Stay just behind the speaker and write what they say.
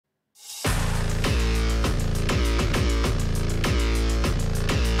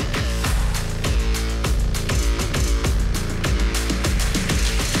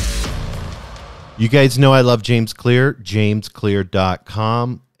You guys know I love James Clear,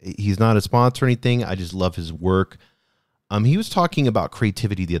 jamesclear.com. He's not a sponsor or anything. I just love his work. He was talking about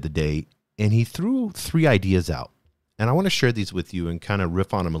creativity the other day, and he threw 3 ideas out. And I want to share these with you and kind of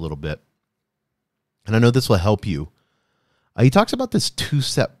riff on them a little bit. And I know this will help you. He talks about this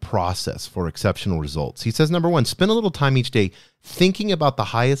 2-step process for exceptional results. He says, number 1, spend a little time each day thinking about the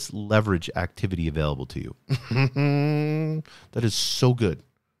highest leverage activity available to you. That is so good.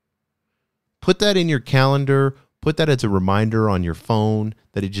 Put that in your calendar. Put that as a reminder on your phone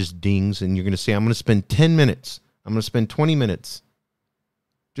that it just dings, and you're going to say, I'm going to spend 10 minutes. I'm going to spend 20 minutes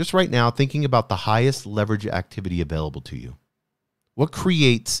just right now thinking about the highest leverage activity available to you. What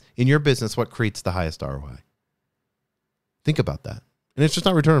creates, in your business, what creates the highest ROI? Think about that. And it's just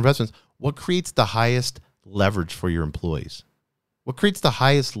not return on investments. What creates the highest leverage for your employees? What creates the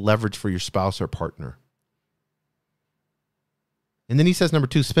highest leverage for your spouse or partner? And then he says, number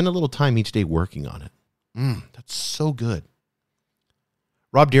 2, spend a little time each day working on it. That's so good.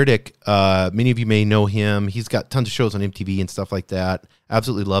 Rob Dyrdek, many of you may know him. He's got tons of shows on MTV and stuff like that.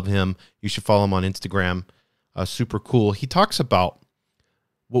 Absolutely love him. You should follow him on Instagram. Super cool. He talks about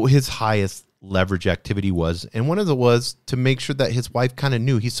what his highest leverage activity was. And one of it was to make sure that his wife kind of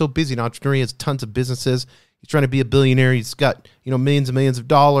knew. He's so busy, an entrepreneur. He has tons of businesses. He's trying to be a billionaire. He's got, millions and millions of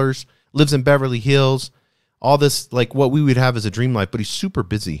dollars, lives in Beverly Hills. All this, like what we would have as a dream life, but he's super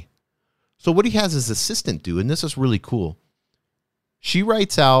busy. So what he has his assistant do, and this is really cool, she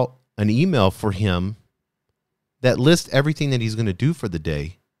writes out an email for him that lists everything that he's going to do for the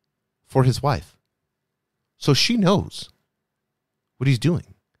day for his wife. So she knows what he's doing.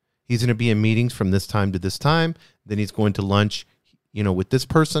 He's going to be in meetings from this time to this time. Then he's going to lunch, with this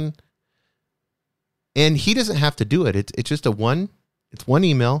person. And he doesn't have to do it. It's just one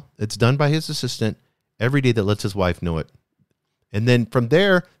email. It's done by his assistant every day that lets his wife know it. And then from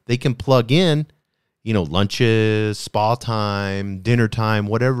there, they can plug in, lunches, spa time, dinner time,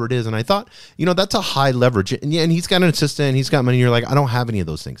 whatever it is. And I thought, that's a high leverage. And yeah, and he's got an assistant, he's got money. You're like, I don't have any of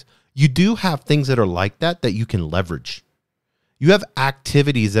those things. You do have things that are like that you can leverage. You have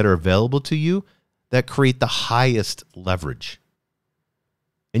activities that are available to you that create the highest leverage.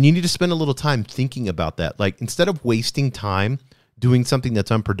 And you need to spend a little time thinking about that. Like, instead of wasting time doing something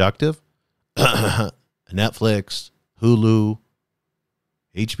that's unproductive, Netflix, Hulu,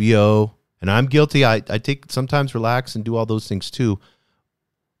 HBO, and I'm guilty. I take sometimes relax and do all those things too.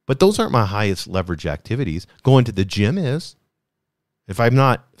 But those aren't my highest leverage activities. Going to the gym is. If I'm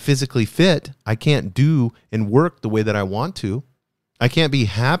not physically fit, I can't do and work the way that I want to. I can't be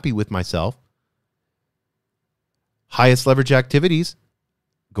happy with myself. Highest leverage activities,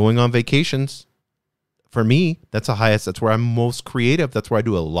 going on vacations. For me, that's the highest. That's where I'm most creative. That's where I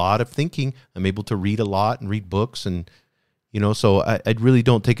do a lot of thinking. I'm able to read a lot and read books. And, so I really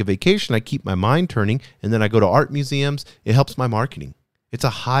don't take a vacation. I keep my mind turning. And then I go to art museums. It helps my marketing. It's a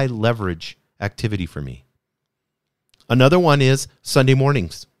high leverage activity for me. Another one is Sunday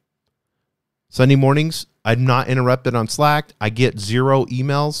mornings. Sunday mornings, I'm not interrupted on Slack. I get 0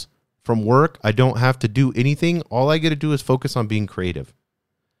 emails from work. I don't have to do anything. All I get to do is focus on being creative.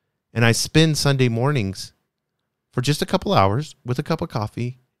 And I spend Sunday mornings for just a couple hours with a cup of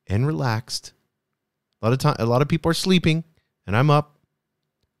coffee and relaxed. A lot of people are sleeping, and I'm up,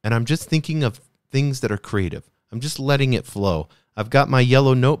 and I'm just thinking of things that are creative. I'm just letting it flow. I've got my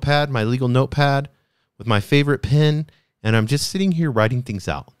yellow notepad, my legal notepad with my favorite pen, and I'm just sitting here writing things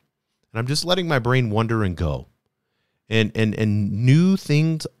out. And I'm just letting my brain wander and go. And new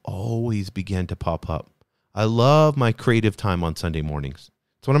things always begin to pop up. I love my creative time on Sunday mornings.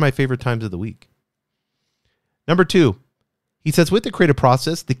 It's one of my favorite times of the week. Number 2, he says, with the creative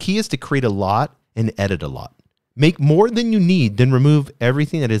process, the key is to create a lot and edit a lot. Make more than you need, then remove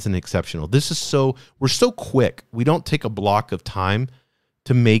everything that isn't exceptional. We're so quick. We don't take a block of time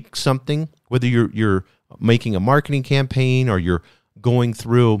to make something, whether you're making a marketing campaign or you're going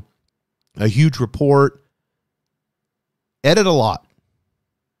through a huge report. Edit a lot.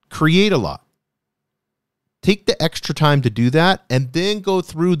 Create a lot. Take the extra time to do that and then go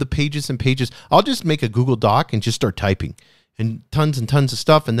through the pages and pages. I'll just make a Google Doc and just start typing and tons of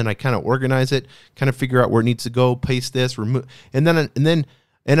stuff. And then I kind of organize it, kind of figure out where it needs to go, paste this, remove. And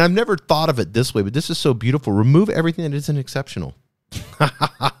I've never thought of it this way, but this is so beautiful. Remove everything that isn't exceptional.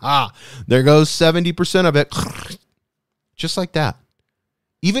 There goes 70% of it. Just like that.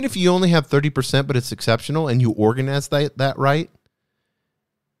 Even if you only have 30%, but it's exceptional and you organize that right,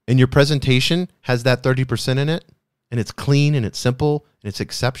 and your presentation has that 30% in it, and it's clean and it's simple and it's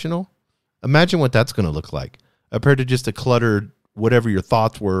exceptional, imagine what that's going to look like compared to just a cluttered, whatever your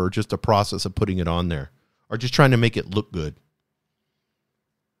thoughts were, or just a process of putting it on there, or just trying to make it look good.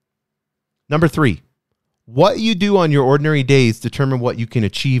 Number 3, what you do on your ordinary days determine what you can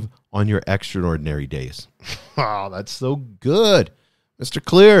achieve on your extraordinary days. Oh, that's so good. Mr.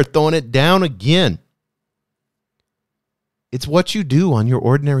 Clear, throwing it down again. It's what you do on your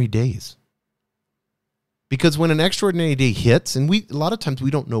ordinary days. Because when an extraordinary day hits, and a lot of times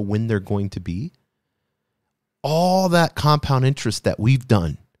we don't know when they're going to be, all that compound interest that we've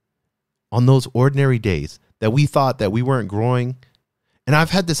done on those ordinary days that we thought that we weren't growing. And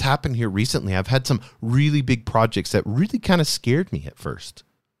I've had this happen here recently. I've had some really big projects that really kind of scared me at first.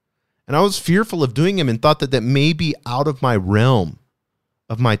 And I was fearful of doing them and thought that may be out of my realm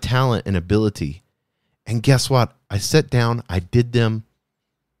of my talent and ability. And guess what? I sat down, I did them.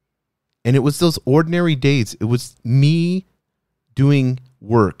 And it was those ordinary days. It was me doing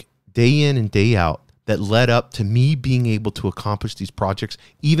work day in and day out that led up to me being able to accomplish these projects,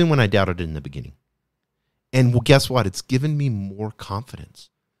 even when I doubted it in the beginning. And well, guess what? It's given me more confidence.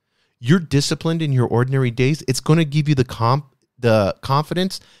 You're disciplined in your ordinary days. It's going to give you the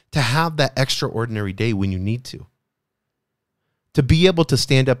confidence to have that extraordinary day when you need to be able to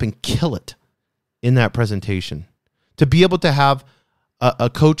stand up and kill it in that presentation, to be able to have a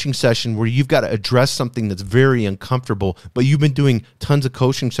coaching session where you've got to address something that's very uncomfortable, but you've been doing tons of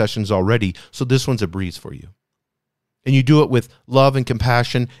coaching sessions already, so this one's a breeze for you. And you do it with love and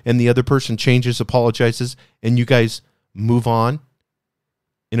compassion, and the other person changes, apologizes, and you guys move on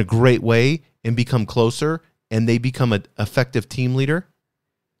in a great way and become closer, and they become an effective team leader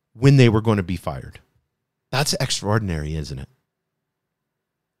when they were going to be fired. That's extraordinary, isn't it?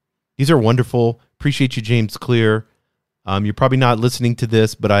 These are wonderful. Appreciate you, James Clear. You're probably not listening to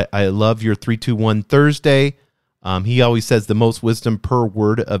this, but I love your 321 Thursday. He always says the most wisdom per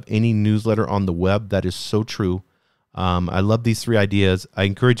word of any newsletter on the web. That is so true. I love these 3 ideas. I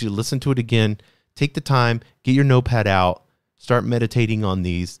encourage you to listen to it again. Take the time, get your notepad out, start meditating on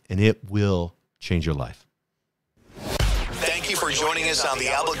these, and it will change your life. Thank you for joining us on the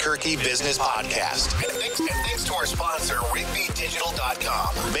Albuquerque Business Podcast. And thanks to our sponsor,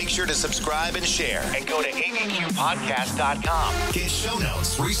 RigbyDigital.com. Make sure to subscribe and share. And go to abqpodcast.com. Get show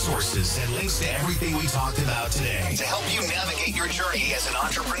notes, resources, and links to everything we talked about today to help you navigate your journey as an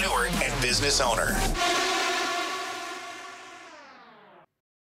entrepreneur and business owner.